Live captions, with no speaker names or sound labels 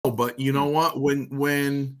but you know what?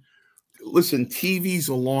 When listen, TV's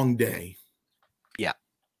a long day. Yeah.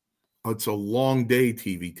 It's a long day,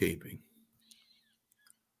 TV taping.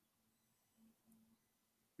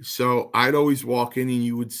 So I'd always walk in and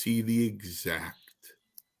you would see the exact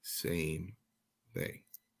same thing.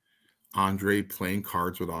 Andre playing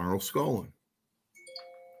cards with Arnold Skolin.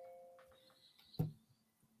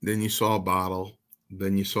 Then you saw a bottle.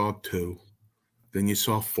 Then you saw 2. Then you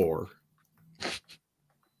saw 4.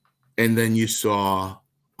 And then you saw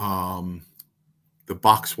the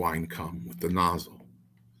box wine come with the nozzle.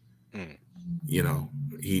 You know,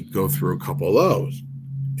 he'd go through a couple of those.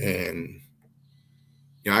 And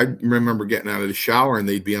you know, I remember getting out of the shower and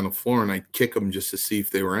they'd be on the floor and I'd kick them just to see if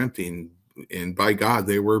they were empty. And by God,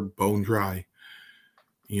 they were bone dry.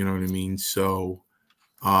 You know what I mean? So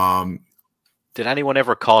did anyone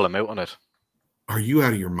ever call him out on it? Are you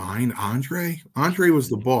out of your mind, Andre? Andre was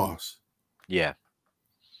the boss. Yeah.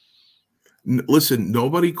 Listen,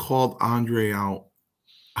 nobody called Andre out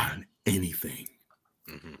on anything.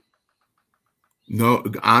 No,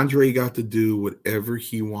 Andre got to do whatever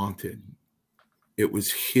he wanted. It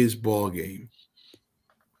was his ball game.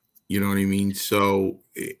 You know what I mean? So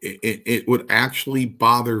it would actually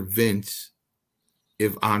bother Vince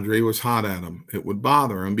if Andre was hot at him. It would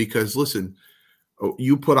bother him because, listen,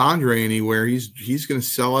 you put Andre anywhere, he's going to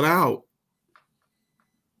sell it out.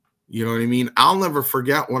 You know what I mean? I'll never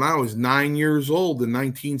forget when I was 9 years old in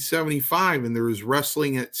 1975 and there was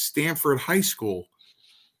wrestling at Stanford High School.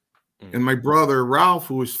 And my brother, Ralph,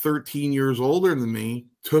 who was 13 years older than me,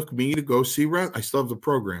 took me to go see wrestling. I still have the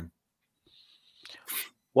program.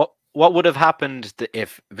 What would have happened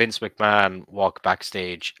if Vince McMahon walked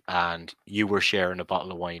backstage and you were sharing a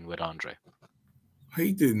bottle of wine with Andre?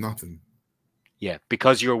 He did nothing. Yeah,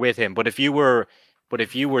 because you were with him. But if you were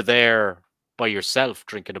there by yourself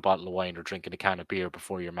drinking a bottle of wine or drinking a can of beer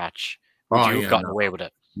before your match, would you have gotten away with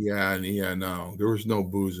it? Yeah, no. There was no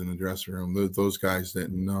booze in the dressing room. Those guys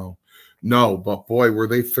didn't know. No, but boy, were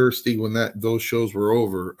they thirsty when those shows were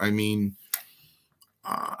over. I mean,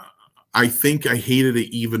 I think I hated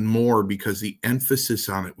it even more because the emphasis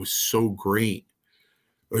on it was so great.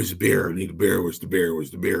 Where's the beer? I need a beer. Where's the beer?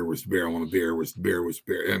 Where's the beer? Where's the beer? I want a beer. Where's the beer? Where's the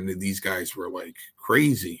beer? I mean, these guys were like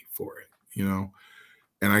crazy for it, you know,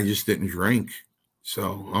 and I just didn't drink.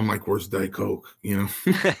 So I'm like, where's Diet Coke? You know,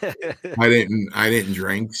 I didn't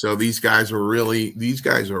drink. So these guys are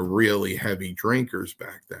really heavy drinkers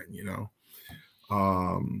back then, you know.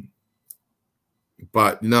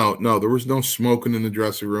 But no, there was no smoking in the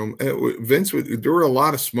dressing room. There were a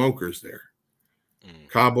lot of smokers there.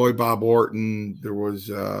 Cowboy Bob Orton. There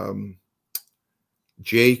was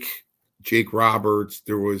Jake Roberts.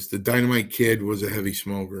 There was the Dynamite Kid was a heavy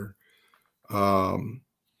smoker.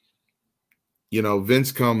 You know,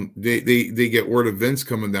 Vince they get word of Vince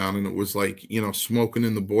coming down, and it was like, you know, smoking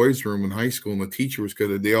in the boys' room in high school, and the teacher was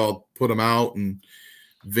good. They all put him out, and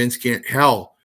Vince can't. Hell,